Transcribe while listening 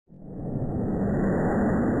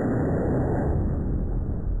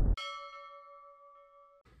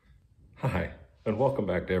And welcome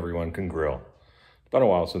back to Everyone Can Grill. It's been a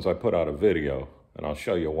while since I put out a video, and I'll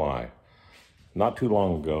show you why. Not too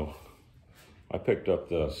long ago, I picked up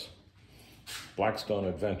this Blackstone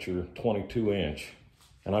Adventure 22-inch,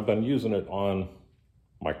 and I've been using it on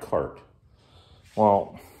my cart.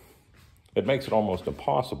 Well, it makes it almost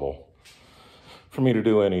impossible for me to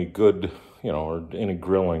do any good, or any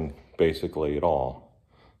grilling basically at all.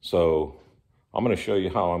 So I'm going to show you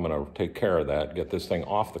how I'm going to take care of that, get this thing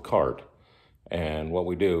off the cart, and what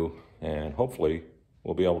we do, and hopefully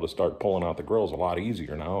we'll be able to start pulling out the grills a lot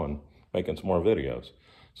easier now and making some more videos.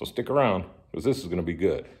 So stick around, because this is going to be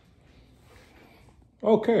good.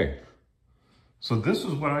 Okay, so this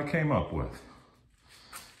is what I came up with.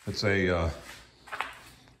 It's a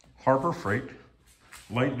Harbor Freight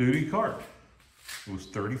light duty cart. It was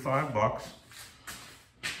 35 bucks,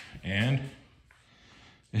 and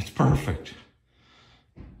it's perfect.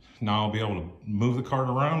 Now I'll be able to move the cart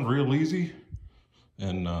around real easy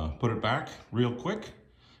and put it back real quick.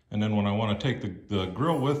 And then when I want to take the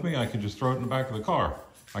grill with me, I can just throw it in the back of the car.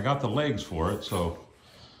 I got the legs for it,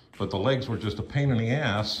 but the legs were just a pain in the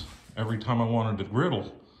ass every time I wanted the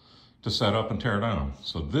griddle to set up and tear down.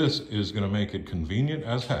 So this is going to make it convenient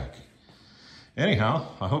as heck. Anyhow,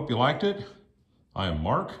 I hope you liked it. I am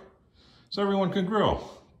Mark, so Everyone Can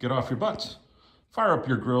Grill. Get off your butts, fire up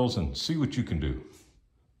your grills, and see what you can do.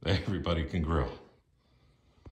 Everybody can grill.